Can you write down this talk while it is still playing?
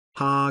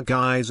Hi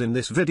guys, in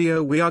this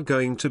video we are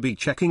going to be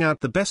checking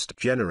out the best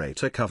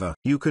generator cover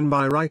you can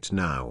buy right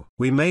now.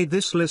 We made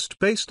this list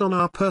based on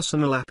our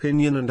personal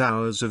opinion and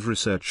hours of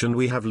research, and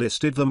we have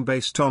listed them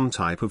based on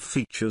type of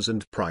features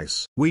and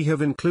price. We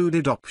have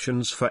included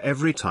options for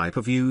every type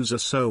of user,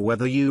 so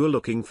whether you are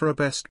looking for a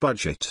best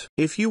budget.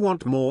 If you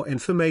want more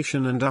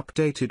information and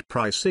updated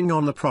pricing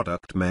on the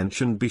product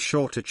mentioned, be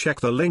sure to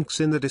check the links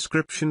in the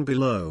description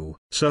below.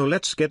 So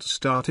let's get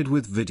started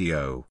with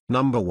video.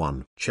 Number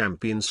 1.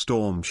 Champion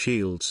Storm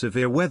Shield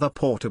Severe Weather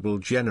Portable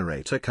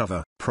Generator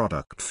Cover.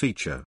 Product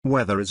feature: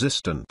 weather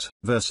resistant,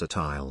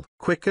 versatile,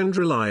 quick and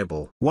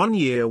reliable.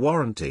 1-year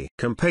warranty.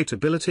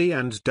 Compatibility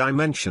and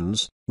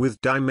dimensions: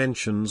 with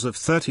dimensions of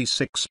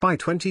 36 by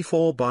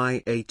 24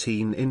 by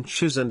 18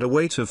 inches and a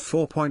weight of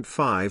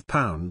 4.5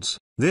 pounds,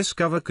 this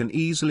cover can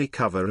easily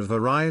cover a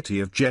variety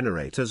of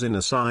generators in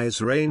a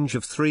size range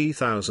of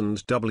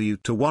 3000 W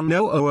to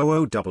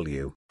 1000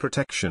 W.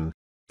 Protection: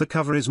 the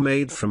cover is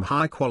made from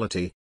high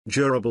quality,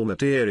 durable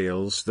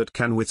materials that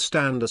can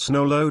withstand a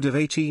snow load of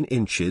 18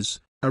 inches,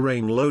 a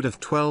rain load of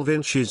 12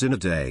 inches in a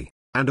day,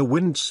 and a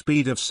wind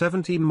speed of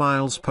 70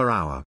 miles per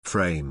hour.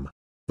 Frame: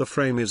 the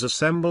frame is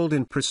assembled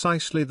in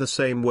precisely the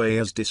same way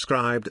as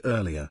described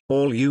earlier.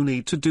 All you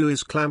need to do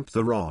is clamp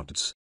the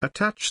rods,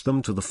 attach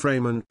them to the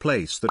frame and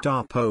place the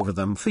tarp over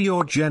them for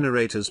your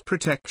generator's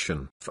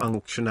protection.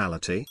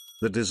 Functionality: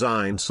 the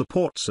design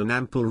supports an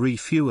ample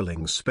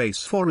refueling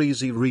space for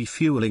easy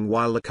refueling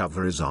while the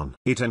cover is on.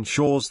 It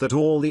ensures that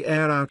all the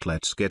air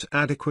outlets get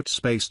adequate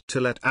space to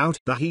let out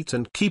the heat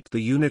and keep the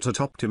unit at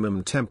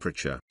optimum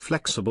temperature.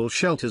 Flexible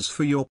shelters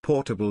for your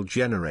portable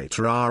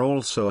generator are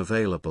also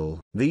available.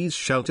 These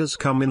shelters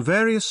come in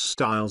various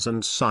styles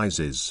and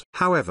sizes.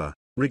 However,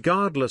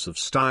 regardless of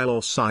style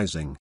or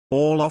sizing,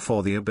 all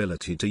offer the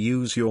ability to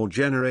use your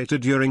generator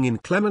during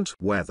inclement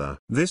weather.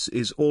 This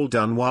is all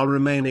done while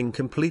remaining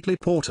completely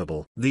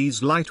portable.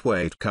 These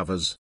lightweight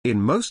covers,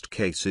 in most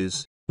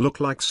cases, look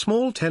like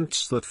small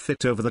tents that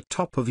fit over the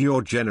top of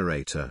your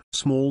generator.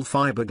 Small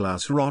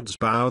fiberglass rods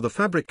bow the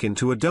fabric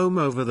into a dome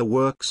over the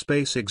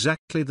workspace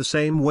exactly the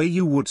same way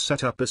you would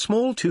set up a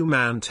small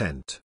two-man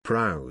tent.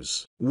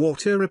 Pros: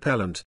 water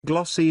repellent,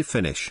 glossy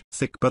finish,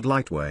 thick but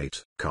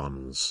lightweight.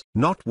 Cons: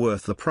 not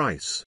worth the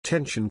price.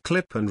 Tension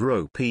clip and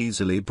rope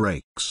easily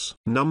breaks.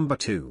 Number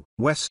 2.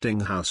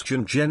 Westinghouse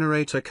GEN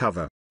Generator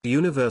Cover.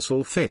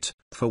 Universal fit,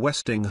 for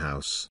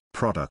Westinghouse.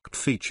 Product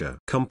feature: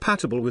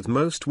 compatible with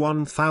most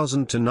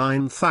 1000 to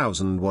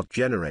 9000 watt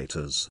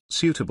generators.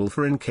 Suitable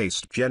for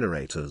encased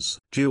generators.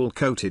 Dual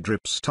coated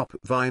ripstop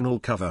vinyl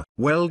cover.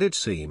 Welded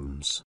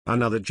seams.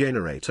 Another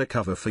generator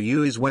cover for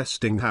you is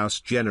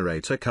Westinghouse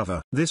generator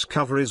cover. This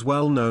cover is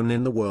well known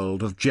in the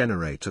world of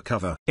generator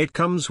cover. It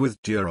comes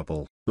with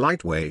durable,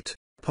 lightweight,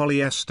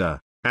 polyester,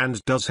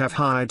 and does have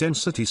high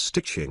density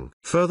stitching.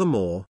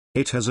 Furthermore,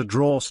 it has a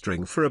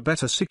drawstring for a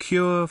better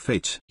secure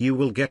fit. You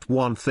will get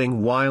one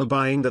thing while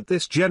buying: that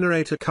this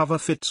generator cover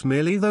fits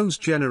merely those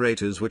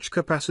generators which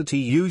capacity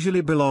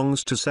usually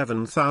belongs to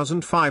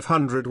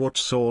 7500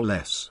 watts or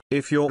less.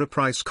 If you're a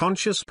price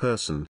conscious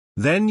person,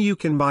 then you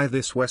can buy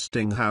this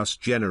Westinghouse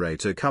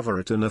generator cover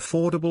at an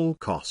affordable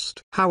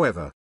cost.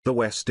 However, the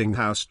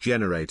Westinghouse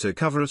generator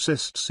cover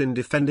assists in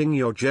defending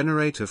your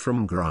generator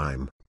from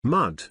grime,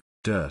 mud,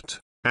 dirt,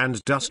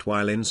 and dust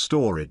while in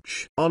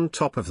storage. On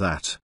top of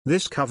that,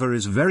 this cover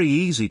is very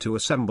easy to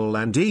assemble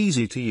and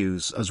easy to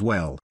use as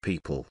well.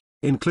 People,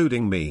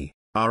 including me,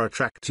 are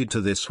attracted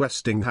to this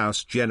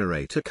Westinghouse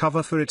generator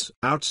cover for its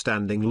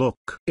outstanding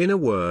look. In a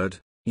word,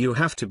 you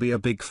have to be a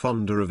big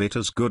fonder of it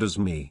as good as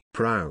me.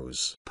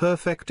 Pros: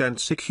 perfect and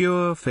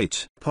secure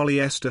fit.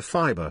 Polyester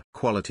fiber.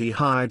 Quality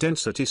high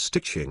density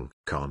stitching.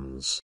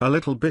 Cons: a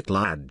little bit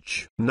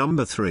large.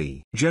 Number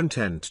 3.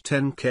 GenTent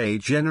 10K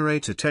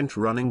Generator Tent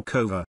Running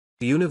Cover.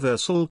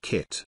 Universal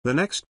kit. The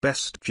next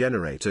best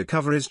generator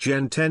cover is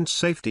GenTent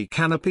Safety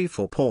Canopy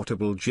for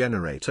Portable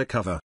Generator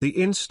Cover. The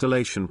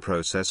installation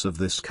process of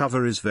this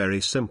cover is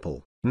very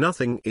simple.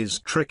 Nothing is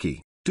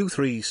tricky. Do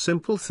 3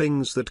 simple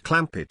things that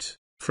clamp it,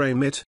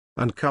 frame it,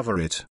 and cover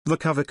it. The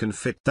cover can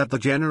fit that the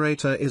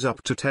generator is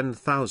up to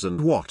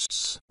 10,000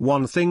 watts.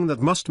 One thing that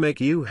must make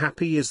you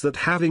happy is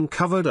that having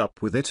covered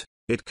up with it,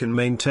 it can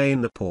maintain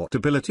the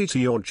portability to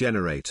your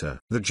generator.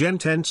 The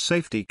GenTent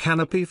Safety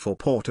Canopy for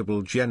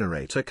Portable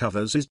Generator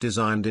Covers is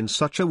designed in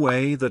such a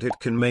way that it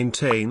can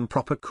maintain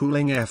proper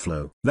cooling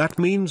airflow. That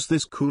means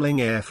this cooling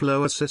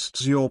airflow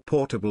assists your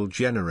portable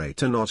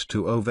generator not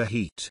to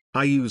overheat.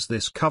 I use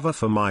this cover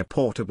for my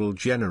portable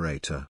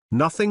generator.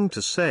 Nothing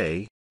to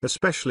say,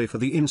 especially for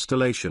the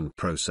installation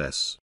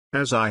process.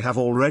 As I have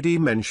already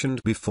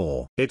mentioned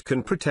before, it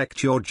can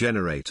protect your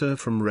generator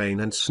from rain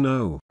and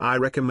snow. I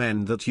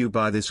recommend that you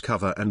buy this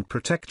cover and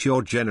protect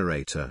your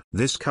generator.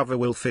 This cover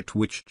will fit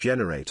which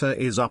generator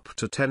is up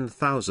to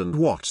 10,000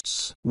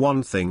 watts.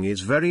 One thing is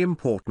very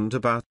important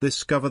about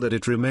this cover, that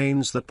it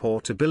remains the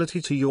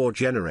portability to your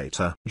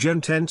generator.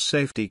 GenTent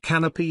Safety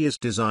Canopy is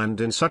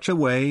designed in such a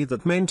way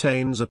that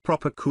maintains a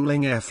proper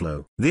cooling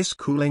airflow. This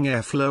cooling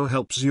airflow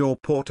helps your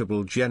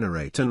portable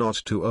generator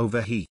not to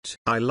overheat.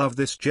 I love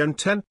this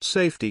GenTent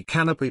safety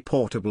canopy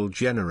portable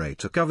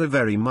generator cover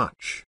very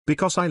much.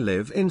 Because I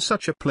live in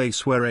such a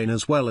place where rain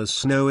as well as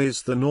snow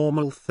is the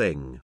normal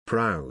thing.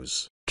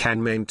 Pros: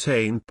 can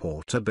maintain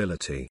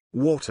portability.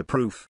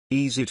 Waterproof,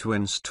 easy to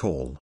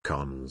install.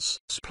 Cons: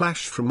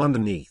 splash from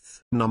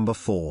underneath. Number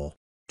 4.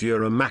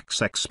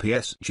 DuroMax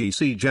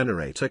XPSGC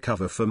generator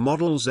cover for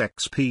models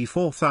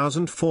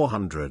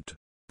XP4400.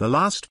 The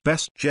last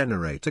best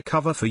generator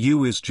cover for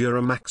you is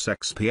DuroMax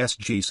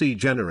XPSGC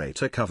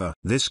generator cover.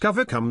 This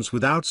cover comes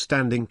with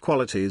outstanding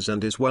qualities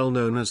and is well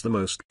known as the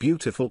most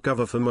beautiful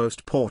cover for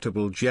most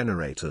portable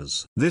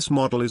generators. This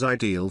model is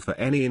ideal for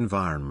any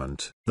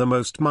environment. The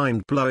most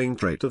mind-blowing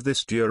trait of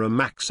this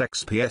DuroMax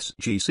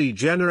XPSGC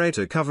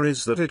generator cover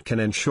is that it can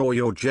ensure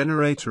your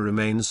generator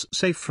remains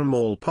safe from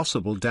all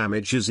possible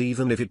damages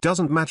even if it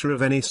doesn't matter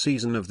of any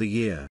season of the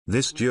year.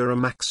 This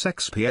DuroMax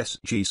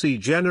XPSGC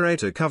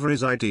generator cover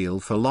is ideal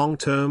for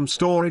long-term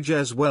storage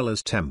as well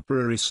as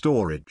temporary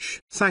storage.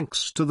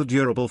 Thanks to the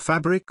durable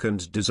fabric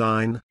and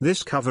design,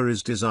 this cover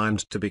is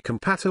designed to be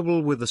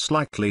compatible with a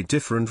slightly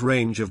different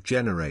range of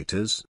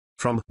generators,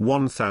 from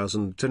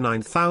 1000 to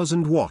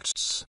 9000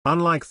 watts.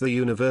 Unlike the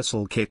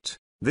universal kit,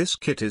 this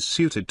kit is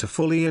suited to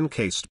fully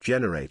encased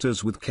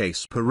generators with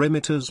case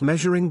perimeters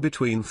measuring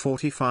between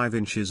 45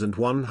 inches and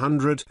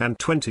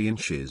 120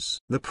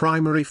 inches. The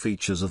primary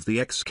features of the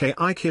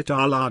XKI kit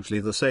are largely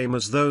the same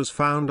as those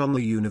found on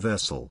the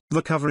universal.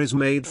 The cover is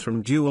made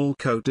from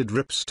dual-coated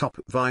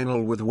ripstop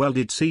vinyl with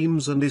welded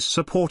seams and is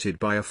supported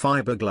by a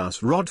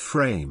fiberglass rod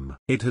frame.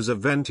 It has a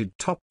vented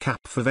top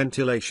cap for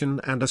ventilation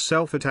and a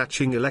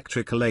self-attaching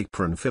electrical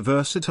apron for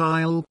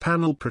versatile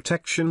panel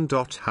protection.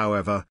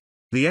 However,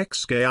 the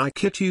XKI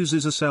kit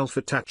uses a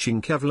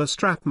self-attaching Kevlar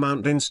strap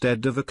mount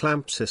instead of a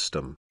clamp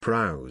system.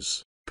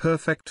 Pros: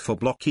 perfect for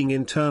blocking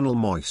internal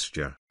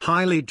moisture.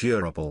 Highly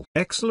durable.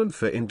 Excellent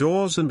for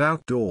indoors and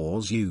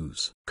outdoors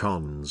use.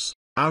 Cons: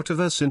 out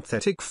of a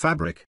synthetic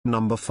fabric.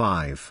 Number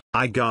 5.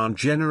 IGAN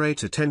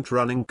generator tent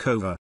running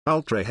cover,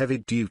 ultra heavy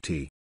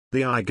duty.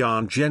 The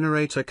IGAN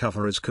generator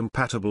cover is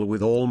compatible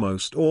with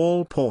almost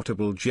all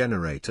portable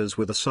generators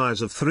with a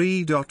size of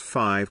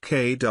 3.5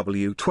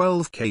 kW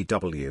 12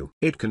 kW.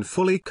 It can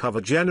fully cover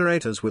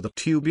generators with a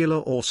tubular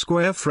or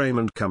square frame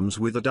and comes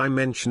with a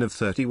dimension of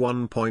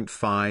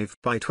 31.5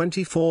 by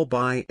 24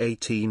 by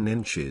 18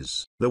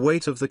 inches. The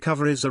weight of the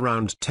cover is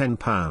around 10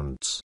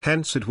 pounds.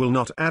 Hence it will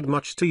not add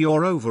much to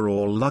your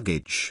overall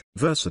luggage.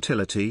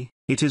 Versatility: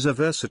 it is a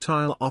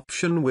versatile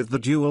option with the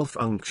dual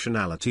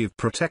functionality of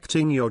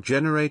protecting your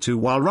generator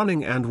while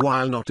running and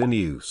while not in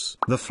use.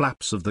 The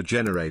flaps of the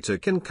generator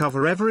can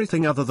cover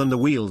everything other than the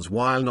wheels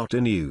while not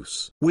in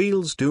use.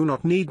 Wheels do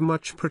not need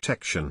much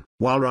protection.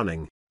 While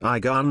running,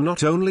 IGAN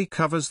not only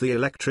covers the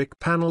electric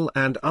panel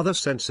and other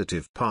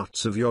sensitive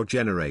parts of your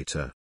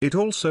generator, it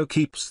also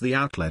keeps the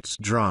outlets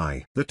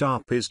dry. The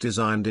tarp is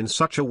designed in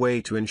such a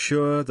way to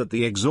ensure that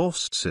the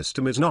exhaust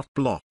system is not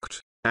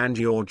blocked, and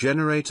your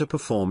generator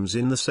performs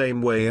in the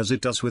same way as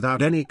it does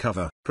without any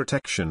cover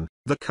protection.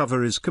 The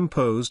cover is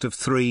composed of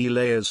 3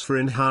 layers for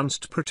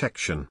enhanced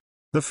protection.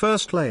 The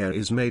first layer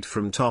is made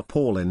from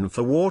tarpaulin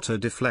for water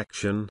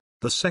deflection,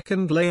 the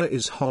second layer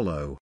is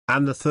hollow,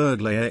 and the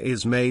third layer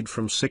is made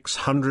from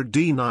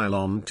 600D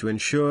nylon to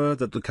ensure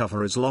that the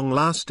cover is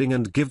long-lasting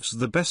and gives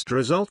the best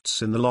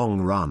results in the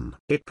long run.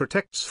 It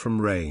protects from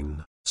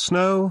rain,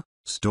 snow,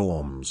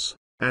 storms,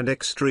 and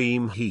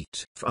extreme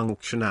heat.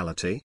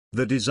 Functionality: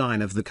 the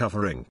design of the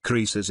cover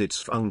increases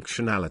its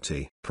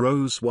functionality.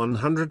 Pros: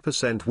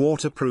 100%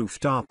 waterproof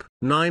tarp,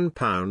 9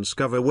 pounds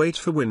cover weight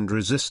for wind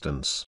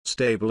resistance.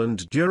 Stable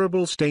and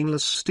durable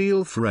stainless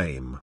steel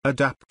frame.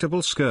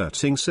 Adaptable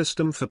skirting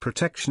system for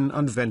protection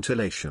and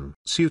ventilation.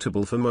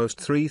 Suitable for most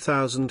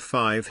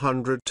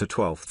 3,500 to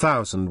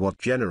 12,000 watt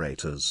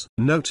generators.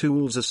 No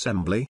tools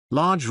assembly.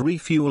 Large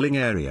refueling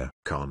area.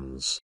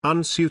 Cons: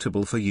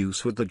 unsuitable for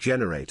use with the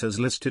generators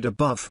listed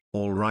above.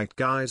 Alright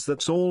guys,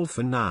 that's all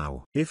for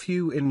now. If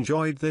you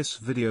enjoyed this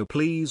video,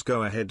 please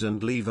go ahead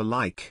and leave a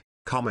like,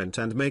 comment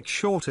and make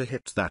sure to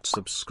hit that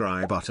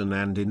subscribe button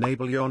and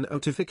enable your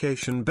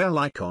notification bell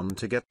icon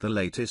to get the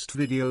latest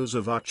videos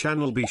of our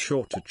channel. Be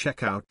sure to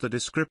check out the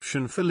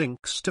description for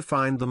links to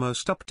find the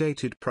most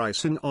updated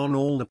pricing on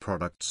all the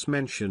products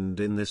mentioned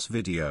in this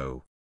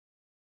video.